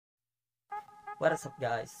What is up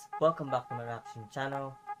guys? Welcome back to my reaction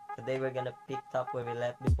channel. Today we're gonna pick up where we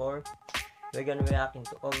left before. We're gonna react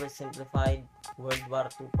into OverSimplified World War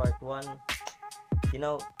II Part 1.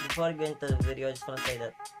 Before I go into the video, I just wanna say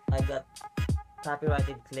that I got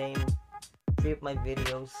copyrighted claim. 3 of my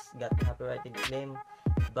videos got copyrighted claim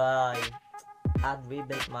by Ad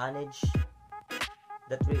Ribbon Manage.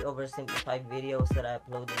 The 3 oversimplified videos that I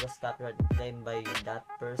uploaded was copyrighted claim by that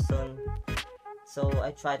person. So I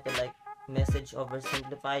tried to message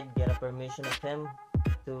oversimplified, get a permission of him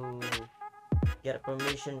to get a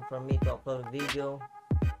permission from me to upload a video,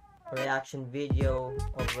 reaction video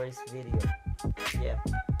over his video. Yeah,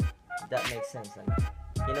 that makes sense.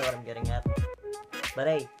 You know what I'm getting at. But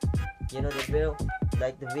hey, you know the drill.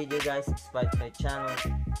 Like the video guys, subscribe to my channel,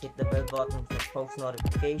 hit the bell button for post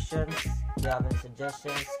notifications. If you have any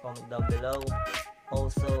suggestions, comment down below.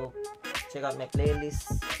 Also, check out my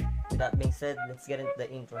playlist. With that being said, let's get into the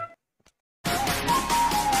intro.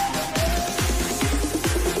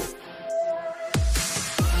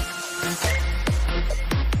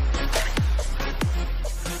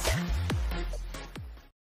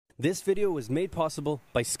 This video was made possible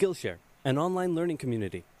by Skillshare, an online learning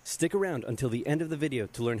community. Stick around until the end of the video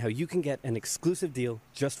to learn how you can get an exclusive deal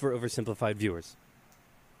just for oversimplified viewers.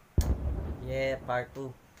 Yeah, part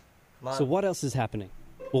 2. So what else is happening?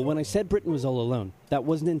 Well, when I said Britain was all alone, that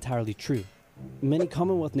wasn't entirely true. Many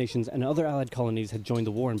Commonwealth nations and other allied colonies had joined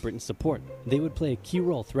the war in Britain's support. They would play a key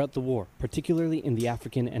role throughout the war, particularly in the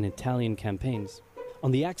African and Italian campaigns.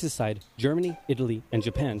 On the Axis side, Germany, Italy, and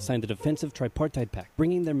Japan signed the defensive tripartite pact,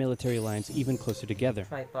 bringing their military alliance even closer together.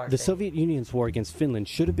 The Soviet Union's war against Finland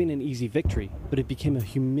should have been an easy victory, but it became a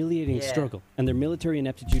humiliating struggle, and their military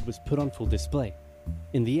ineptitude was put on full display.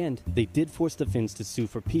 In the end, they did force the Finns to sue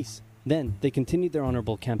for peace. Then, they continued their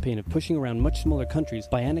honorable campaign of pushing around much smaller countries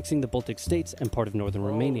by annexing the Baltic states and part of northern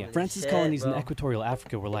Romania. France's colonies in equatorial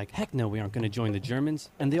Africa were like, heck no, we aren't going to join the Germans,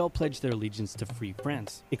 and they all pledged their allegiance to free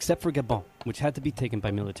France, except for Gabon, which had to be taken by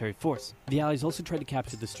military force. The Allies also tried to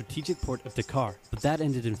capture the strategic port of Dakar, but that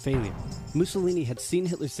ended in failure. Mussolini had seen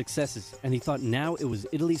Hitler's successes, and he thought now it was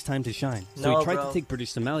Italy's time to shine. So he tried to take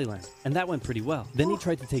British Somaliland, and that went pretty well. Then he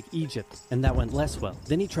tried to take Egypt, and that went less well.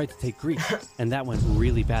 Then he tried to take Greece, and that went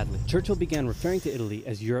really badly. Churchill began referring to Italy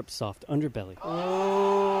as Europe's soft underbelly.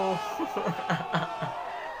 Oh.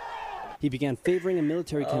 He began favoring a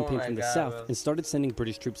military campaign from the south and started sending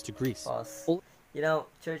British troops to Greece.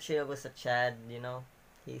 Churchill was a Chad,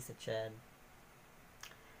 he's a Chad.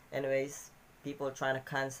 Anyways, people are trying to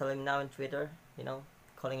cancel him now on Twitter,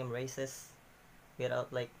 calling him racist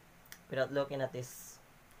without looking at his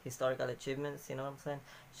historical achievements, you know what I'm saying?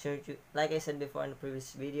 Shouldn't you, like I said before in the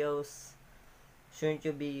previous videos, shouldn't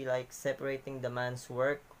you be separating the man's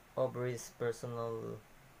work over his personal,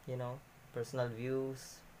 personal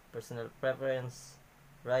views, personal preference,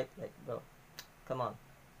 right? Bro, come on.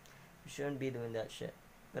 You shouldn't be doing that shit.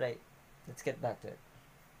 But hey, let's get back to it.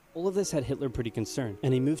 All of this had Hitler pretty concerned,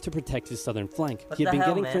 and he moved to protect his southern flank. He had been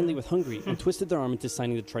getting friendly with Hungary and twisted their arm into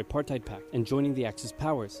signing the tripartite pact and joining the Axis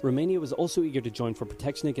powers. Romania was also eager to join for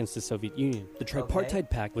protection against the Soviet Union. The tripartite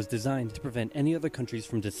pact was designed to prevent any other countries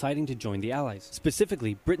from deciding to join the Allies,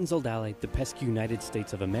 specifically Britain's old ally, the pesky United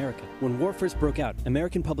States of America. When war first broke out,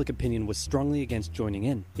 American public opinion was strongly against joining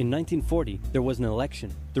in. In 1940, there was an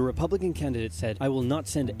election. The Republican candidate said, "I will not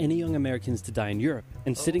send any young Americans to die in Europe,"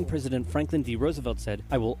 and sitting President Franklin D. Roosevelt said,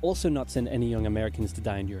 "I will also not send any young Americans to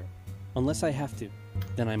die in Europe. Unless I have to,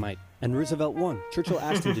 then I might." And Roosevelt won. Churchill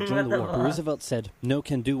asked him to join the war, but Roosevelt said, "No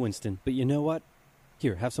can do, Winston, but you know what?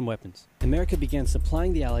 Here, have some weapons." America began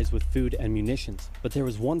supplying the Allies with food and munitions, but there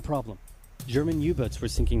was one problem. German U-boats were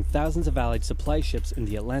sinking thousands of Allied supply ships in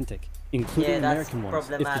the Atlantic, including American ones.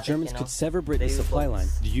 If the Germans could sever Britain's supply line,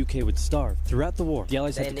 the UK would starve. Throughout the war, the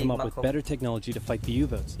Allies had to come up with better technology to fight the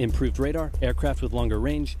U-boats. Improved radar, aircraft with longer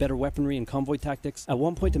range, better weaponry and convoy tactics. At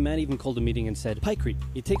one point, a man even called a meeting and said, "Pikecrete.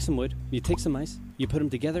 You take some wood, you take some ice, you put them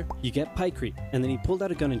together, you get pikecrete." And then he pulled out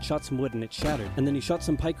a gun and shot some wood and it shattered. And then he shot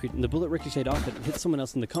some pikecrete and the bullet ricocheted off it and hit someone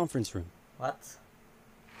else in the conference room. What?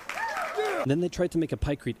 Then they tried to make a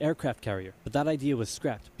pikecrete aircraft carrier, but that idea was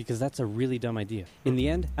scrapped because that's a really dumb idea. In the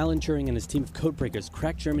end, Alan Turing and his team of codebreakers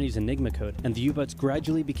cracked Germany's Enigma code, and the U-boats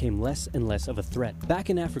gradually became less and less of a threat. Back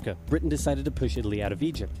in Africa, Britain decided to push Italy out of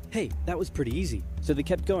Egypt. Hey, that was pretty easy, so they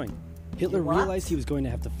kept going. Hitler realized he was going to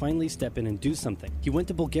have to finally step in and do something. He went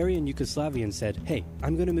to Bulgaria and Yugoslavia and said, "Hey,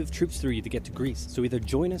 I'm going to move troops through you to get to Greece, so either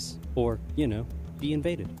join us or, be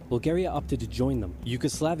invaded. Bulgaria opted to join them.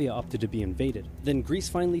 Yugoslavia opted to be invaded. Then Greece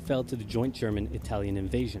finally fell to the joint German-Italian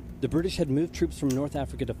invasion. The British had moved troops from North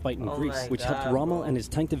Africa to fight in Greece, which helped Rommel and his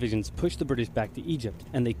tank divisions push the British back to Egypt,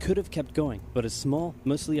 and they could have kept going, but a small,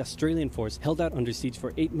 mostly Australian force held out under siege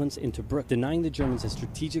for 8 months in Tobruk, denying the Germans a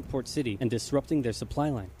strategic port city and disrupting their supply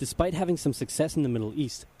line. Despite having some success in the Middle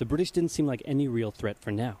East, the British didn't seem like any real threat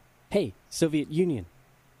for now. Hey, Soviet Union,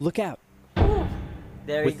 look out!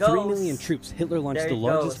 There With he goes. 3 million troops, Hitler launched the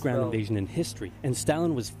largest ground invasion in history, and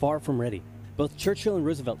Stalin was far from ready. Both Churchill and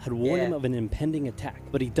Roosevelt had warned him of an impending attack,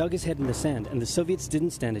 but he dug his head in the sand, and the Soviets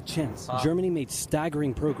didn't stand a chance. Germany made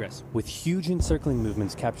staggering progress, with huge encircling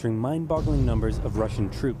movements capturing mind-boggling numbers of Russian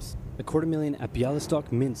troops. 250,000 at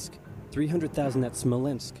Bialystok, Minsk, 300,000 at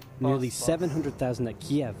Smolensk, nearly 700,000 at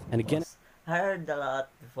Kiev, and again... I heard a lot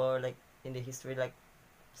before, like, in the history, like,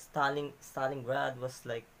 Stalingrad was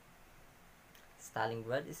like...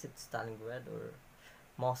 Stalingrad? Is it Stalingrad or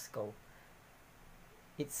Moscow?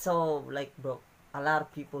 It's so, like, bro, a lot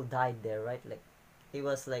of people died there, right? Like, it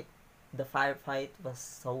was like, the firefight was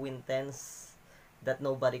so intense that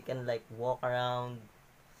nobody can, like, walk around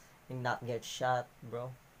and not get shot, bro.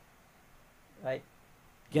 Right?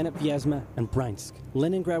 Again at Vyazma and Bryansk,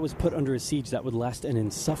 Leningrad was put under a siege that would last an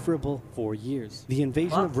insufferable 4 years. The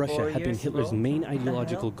invasion of Russia had been Hitler's main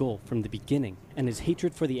ideological goal from the beginning, and his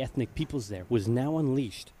hatred for the ethnic peoples there was now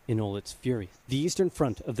unleashed in all its fury. The Eastern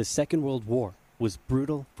Front of the Second World War was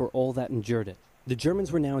brutal for all that endured it. The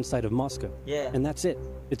Germans were now inside of Moscow, and that's it.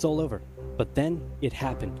 It's all over. But then it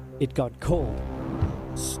happened. It got cold.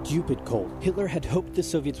 Stupid cold. Hitler had hoped the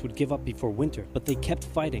Soviets would give up before winter, but they kept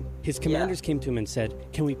fighting. His commanders came to him and said,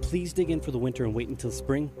 "Can we please dig in for the winter and wait until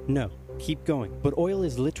spring?" "No, keep going." "But oil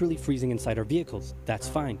is literally freezing inside our vehicles." "That's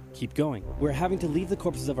fine, keep going." "We're having to leave the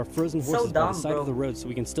corpses of our frozen horses by the side of the road so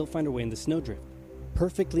we can still find our way in the snowdrift."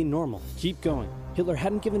 "Perfectly normal, keep going." Hitler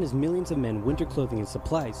hadn't given his millions of men winter clothing and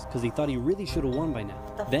supplies because he thought he really should have won by now.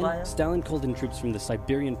 Then Stalin called in troops from the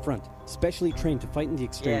Siberian front, specially trained to fight in the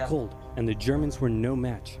extreme cold, and the Germans were no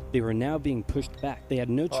match. They were now being pushed back. They had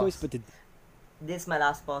no choice but to... This is my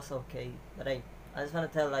last pause, okay? But I just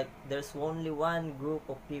want to tell, like, there's only one group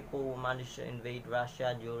of people who managed to invade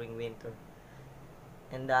Russia during winter.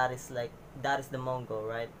 And that is, like, that is the Mongol,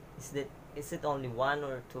 right? Is it only one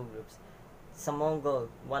or two groups? It's a Mongol.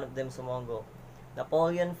 One of them is a Mongol.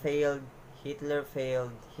 Napoleon failed. Hitler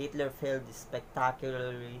failed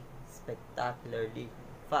spectacularly.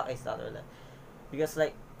 Fuck, I stuttered that. Because,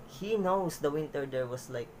 like, he knows the winter there was,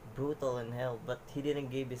 like, brutal and hell, but he didn't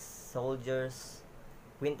give his soldiers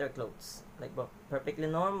winter clothes. Like, bro, perfectly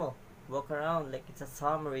normal. Walk around like it's a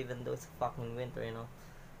summer even though it's fucking winter, you know.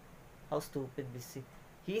 How stupid is he?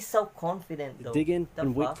 He's so confident though. Dig in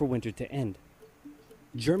and wait for winter to end.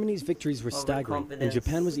 Germany's victories were staggering, and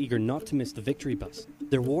Japan was eager not to miss the victory bus.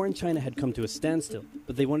 Their war in China had come to a standstill,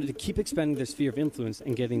 but they wanted to keep expanding their sphere of influence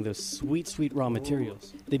and getting those sweet, sweet raw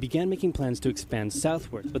materials. They began making plans to expand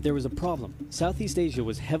southward, but there was a problem. Southeast Asia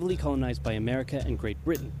was heavily colonized by America and Great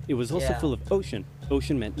Britain. It was also full of ocean.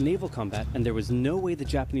 Ocean meant naval combat, and there was no way the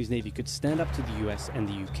Japanese Navy could stand up to the US and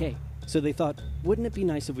the UK. So they thought, wouldn't it be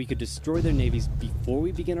nice if we could destroy their navies before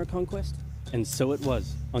we begin our conquest? And so it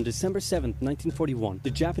was. On December 7th, 1941, the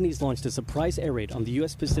Japanese launched a surprise air raid on the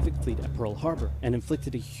US Pacific Fleet at Pearl Harbor and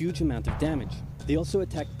inflicted a huge amount of damage. They also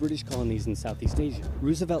attacked British colonies in Southeast Asia.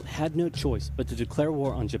 Roosevelt had no choice but to declare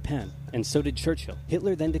war on Japan, and so did Churchill.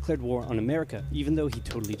 Hitler then declared war on America, even though he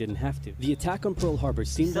totally didn't have to. The attack on Pearl Harbor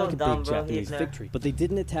seemed like a big Japanese victory, but they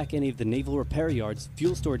didn't attack any of the naval repair yards,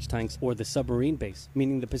 fuel storage tanks, or the submarine base,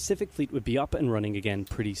 meaning the Pacific Fleet would be up and running again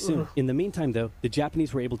pretty soon. In the meantime, though, the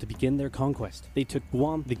Japanese were able to begin their conquest. They took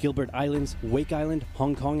Guam, the Gilbert Islands, Wake Island,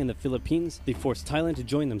 Hong Kong, and the Philippines. They forced Thailand to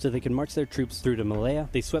join them so they could march their troops through to Malaya.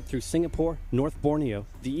 They swept through Singapore, North Borneo,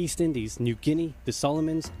 the East Indies, New Guinea, the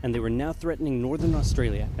Solomons, and they were now threatening northern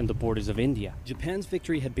Australia and the borders of India. Japan's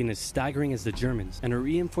victory had been as staggering as the Germans, and it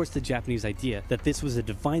reinforced the Japanese idea that this was a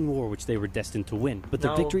divine war which they were destined to win. But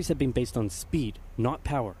their victories had been based on speed, not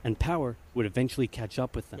power, and power would eventually catch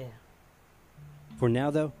up with them. For now,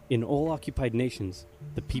 though, in all occupied nations,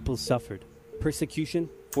 the people suffered. Persecution,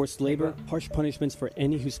 forced labor, harsh punishments for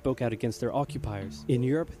any who spoke out against their occupiers. In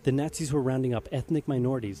Europe, the Nazis were rounding up ethnic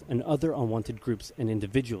minorities and other unwanted groups and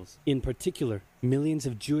individuals. In particular, millions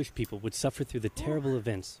of Jewish people would suffer through the terrible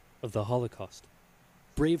events of the Holocaust.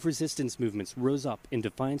 Brave resistance movements rose up in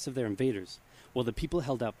defiance of their invaders, while the people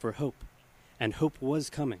held out for hope. And hope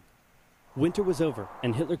was coming. Winter was over,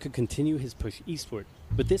 and Hitler could continue his push eastward.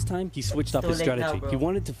 But this time, he switched up his strategy. He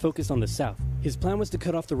wanted to focus on the south. His plan was to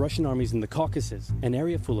cut off the Russian armies in the Caucasus, an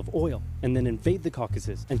area full of oil, and then invade the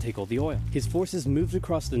Caucasus and take all the oil. His forces moved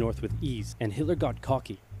across the north with ease, and Hitler got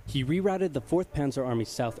cocky. He rerouted the 4th Panzer Army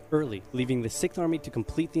south early, leaving the 6th Army to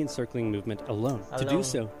complete the encircling movement alone. To do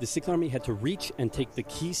so, the 6th Army had to reach and take the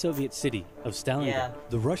key Soviet city of Stalingrad.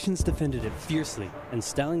 The Russians defended it fiercely, and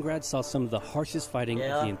Stalingrad saw some of the harshest fighting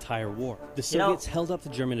of the entire war. The Soviets held up the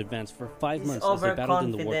German advance for 5 months as they battled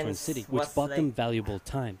in the war-torn city, which bought them valuable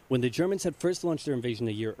time. When the Germans had first launched their invasion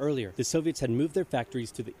a year earlier, the Soviets had moved their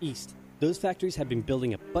factories to the east. Those factories had been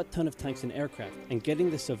building a butt-ton of tanks and aircraft and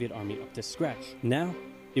getting the Soviet army up to scratch. Now,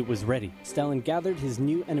 it was ready. Stalin gathered his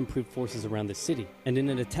new and improved forces around the city, and in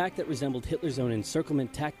an attack that resembled Hitler's own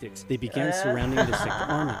encirclement tactics, they began surrounding the 6th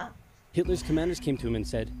Army. Hitler's commanders came to him and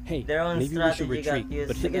said, "Hey, maybe we should retreat."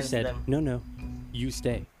 But Hitler said, "No, you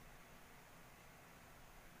stay."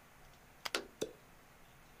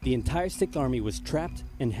 The entire 6th Army was trapped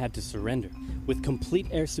and had to surrender. With complete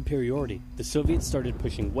air superiority, the Soviets started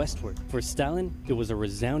pushing westward. For Stalin, it was a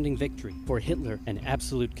resounding victory. For Hitler, an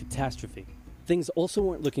absolute catastrophe. Things also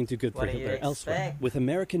weren't looking too good for Hitler elsewhere. With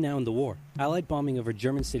America now in the war, Allied bombing over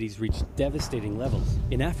German cities reached devastating levels.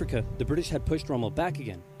 In Africa, the British had pushed Rommel back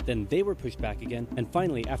again, then they were pushed back again, and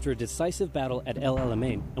finally, after a decisive battle at El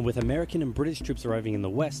Alamein, and with American and British troops arriving in the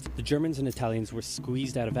west, the Germans and Italians were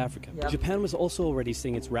squeezed out of Africa. Japan was also already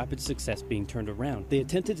seeing its rapid success being turned around. They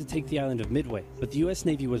attempted to take the island of Midway, but the US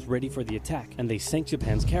Navy was ready for the attack, and they sank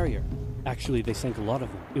Japan's carrier. Actually, they sank a lot of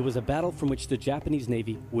them. It was a battle from which the Japanese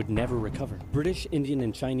Navy would never recover. British, Indian,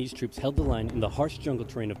 and Chinese troops held the line in the harsh jungle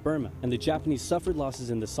terrain of Burma, and the Japanese suffered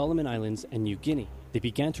losses in the Solomon Islands and New Guinea. They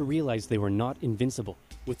began to realize they were not invincible.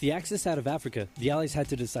 With the Axis out of Africa, the Allies had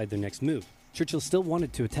to decide their next move. Churchill still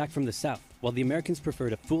wanted to attack from the south, while the Americans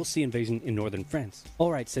preferred a full sea invasion in northern France.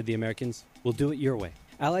 "All right," said the Americans, "we'll do it your way."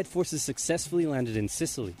 Allied forces successfully landed in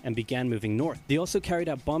Sicily and began moving north. They also carried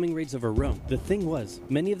out bombing raids over Rome. The thing was,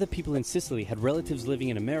 many of the people in Sicily had relatives living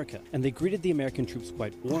in America, and they greeted the American troops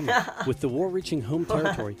quite warmly. With the war reaching home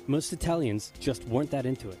territory, most Italians just weren't that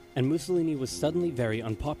into it, and Mussolini was suddenly very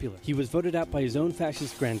unpopular. He was voted out by his own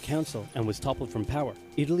fascist Grand Council and was toppled from power.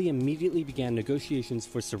 Italy immediately began negotiations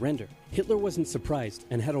for surrender. Hitler wasn't surprised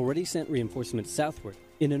and had already sent reinforcements southward.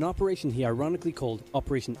 In an operation he ironically called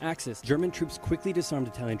Operation Axis, German troops quickly disarmed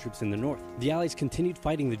Italian troops in the north. The Allies continued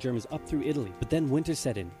fighting the Germans up through Italy, but then winter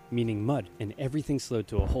set in, meaning mud, and everything slowed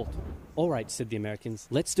to a halt. "All right," said the Americans,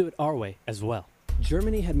 "let's do it our way as well."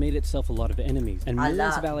 Germany had made itself a lot of enemies, and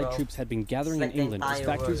millions of Allied troops had been gathering in England as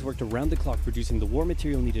factories worked around the clock producing the war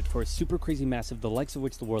material needed for a super crazy massive, the likes of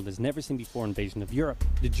which the world has never seen before, invasion of Europe.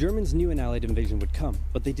 The Germans knew an Allied invasion would come,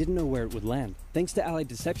 but they didn't know where it would land. Thanks to Allied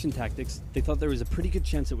deception tactics, they thought there was a pretty good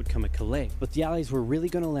chance it would come at Calais, but the Allies were really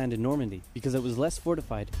going to land in Normandy because it was less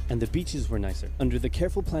fortified and the beaches were nicer. Under the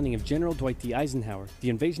careful planning of General Dwight D. Eisenhower, the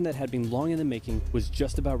invasion that had been long in the making was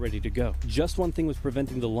just about ready to go. Just one thing was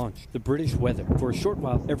preventing the launch: the British weather. For a short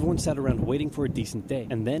while, everyone sat around waiting for a decent day,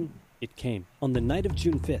 and then it came. On the night of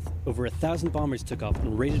June 5th, over 1,000 bombers took off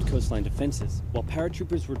and raided coastline defenses, while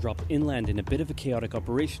paratroopers were dropped inland in a bit of a chaotic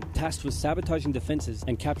operation, tasked with sabotaging defenses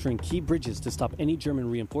and capturing key bridges to stop any German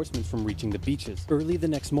reinforcements from reaching the beaches. Early the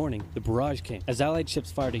next morning, the barrage came, as Allied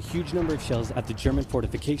ships fired a huge number of shells at the German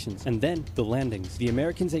fortifications, and then the landings. The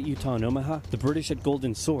Americans at Utah and Omaha, the British at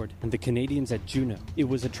Golden Sword, and the Canadians at Juneau. It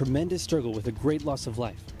was a tremendous struggle with a great loss of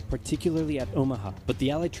life, particularly at Omaha, but the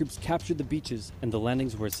Allied troops captured the beaches and the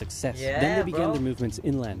landings were a success. Then they began their movements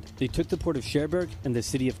inland. They took the port of Cherbourg and the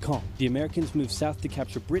city of Caen. The Americans moved south to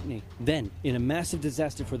capture Brittany. Then, in a massive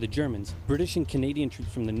disaster for the Germans, British and Canadian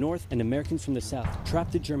troops from the north and Americans from the south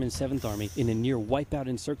trapped the German 7th Army in a near wipeout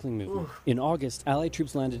encircling movement. In August, Allied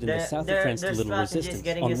troops landed in the south of France to little resistance.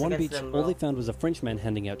 On one beach, all they found was a Frenchman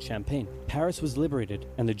handing out champagne. Paris was liberated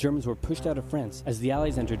and the Germans were pushed out of France as the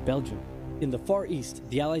Allies entered Belgium. In the Far East,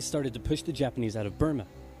 the Allies started to push the Japanese out of Burma,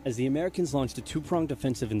 as the Americans launched a two-pronged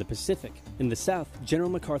offensive in the Pacific. In the south, General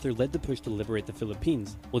MacArthur led the push to liberate the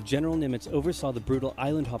Philippines, while General Nimitz oversaw the brutal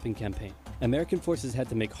island-hopping campaign. American forces had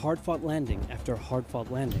to make hard-fought landing after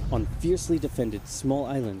hard-fought landing on fiercely defended small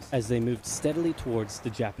islands as they moved steadily towards the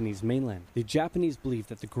Japanese mainland. The Japanese believed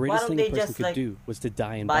that the greatest thing a person could do was to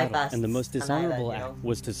die in battle, and the most dishonorable act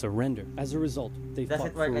was to surrender. As a result, they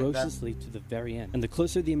fought ferociously to the very end. And the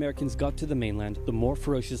closer the Americans got to the mainland, the more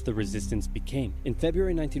ferocious the resistance became. In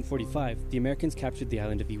February 1945, the Americans captured the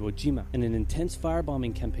island of Iwo Jima, and an intense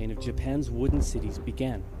firebombing campaign of Japan's wooden cities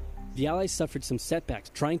began. The Allies suffered some setbacks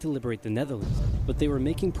trying to liberate the Netherlands, but they were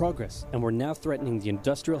making progress and were now threatening the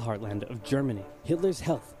industrial heartland of Germany. Hitler's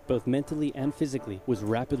health, both mentally and physically, was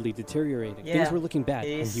rapidly deteriorating. Yeah, Things were looking bad,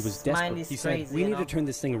 and he was desperate. He said, we need to turn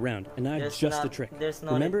this thing around, and I have just the trick.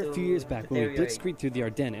 Remember a few years back when we blitzkrieged through the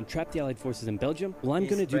Ardennes and trapped the Allied forces in Belgium? Well, I'm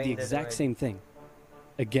going to do the exact same thing.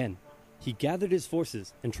 Again. He gathered his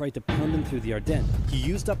forces and tried to pound them through the Ardennes. He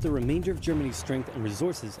used up the remainder of Germany's strength and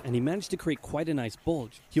resources, and he managed to create quite a nice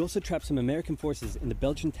bulge. He also trapped some American forces in the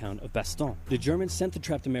Belgian town of Bastogne. The Germans sent the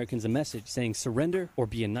trapped Americans a message saying surrender or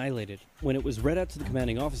be annihilated. When it was read out to the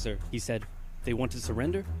commanding officer, he said, "They want to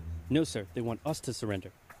surrender? No, sir, they want us to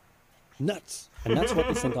surrender." Nuts! And that's what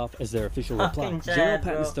they sent off as their official reply. General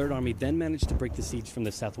Patton's Third Army then managed to break the siege from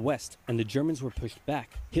the southwest, and the Germans were pushed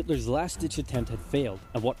back. Hitler's last-ditch attempt had failed,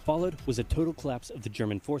 and what followed was a total collapse of the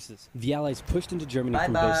German forces. The Allies pushed into Germany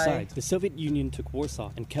from both sides. The Soviet Union took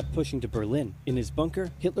Warsaw and kept pushing to Berlin. In his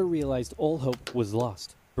bunker, Hitler realized all hope was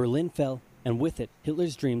lost. Berlin fell, and with it,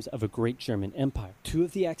 Hitler's dreams of a great German empire. 2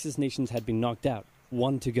 of the Axis nations had been knocked out.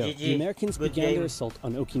 1 to go. The Americans began their assault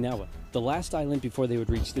on Okinawa, the last island before they would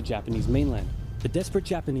reach the Japanese mainland. The desperate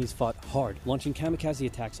Japanese fought hard, launching kamikaze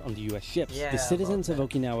attacks on the US ships. The citizens of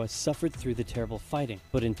Okinawa suffered through the terrible fighting,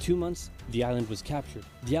 but in 2 months, the island was captured.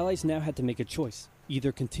 The Allies now had to make a choice.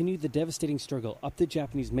 Either continue the devastating struggle up the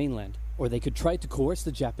Japanese mainland, or they could try to coerce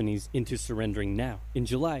the Japanese into surrendering now. In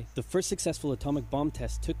July, the first successful atomic bomb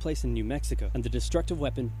test took place in New Mexico, and the destructive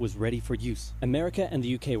weapon was ready for use. America and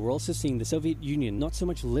the UK were also seeing the Soviet Union not so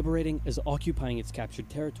much liberating as occupying its captured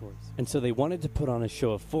territories, and so they wanted to put on a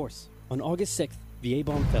show of force. On August 6th, the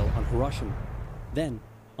A-bomb fell on Hiroshima. Then,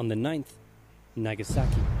 on the 9th,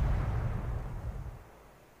 Nagasaki.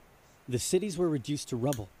 The cities were reduced to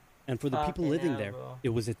rubble, and for the people living there, it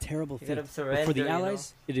was a terrible fate. But for the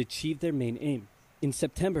Allies, it achieved their main aim. In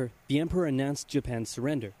September, the Emperor announced Japan's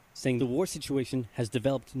surrender, saying the war situation has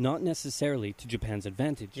developed not necessarily to Japan's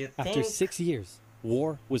advantage. After 6 years,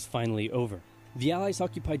 war was finally over. The Allies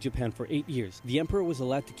occupied Japan for 8 years. The Emperor was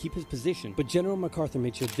allowed to keep his position, but General MacArthur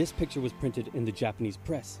made sure this picture was printed in the Japanese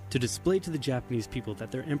press, to display to the Japanese people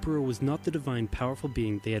that their Emperor was not the divine, powerful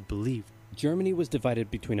being they had believed. Germany was divided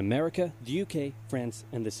between America, the UK, France,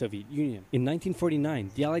 and the Soviet Union. In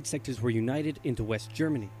 1949, the Allied sectors were united into West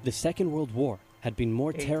Germany. The Second World War had been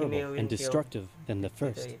more terrible and destructive than the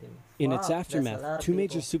first. In its aftermath, 2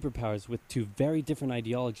 major superpowers with 2 very different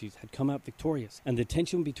ideologies had come out victorious, and the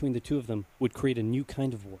tension between the 2 of them would create a new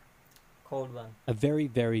kind of war. Cold one. A very,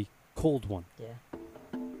 very cold one. Yeah.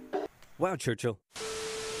 Wow, Churchill.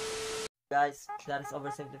 Guys, that is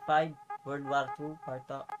oversimplified. World War II, part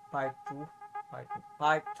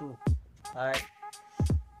 2. Alright.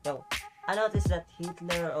 Yo, I noticed that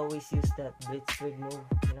Hitler always used that blitzkrieg move,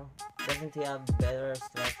 you know. Doesn't he have better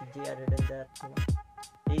strategy other than that, you know?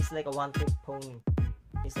 He's like a one-trick pony.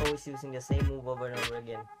 He's always using the same move over and over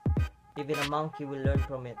again. Even a monkey will learn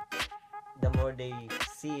from it the more they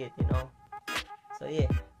see it, you know. So yeah,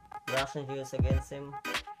 Russians use against him,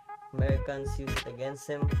 Americans use it against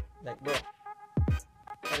him. Like, bro,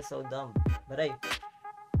 that is so dumb. But hey,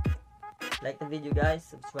 like the video guys,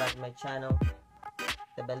 subscribe to my channel,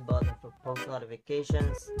 the bell button for post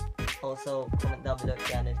notifications. Also comment down below if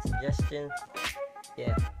you have any suggestions.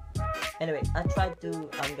 Yeah, anyway, I'm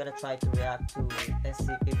gonna try to react to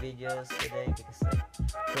SCP videos today because like,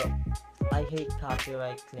 bro, I hate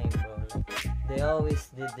copyright claim, bro. Like, they always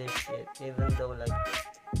did this shit, even though like,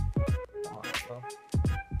 come on, bro.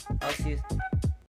 I'll see you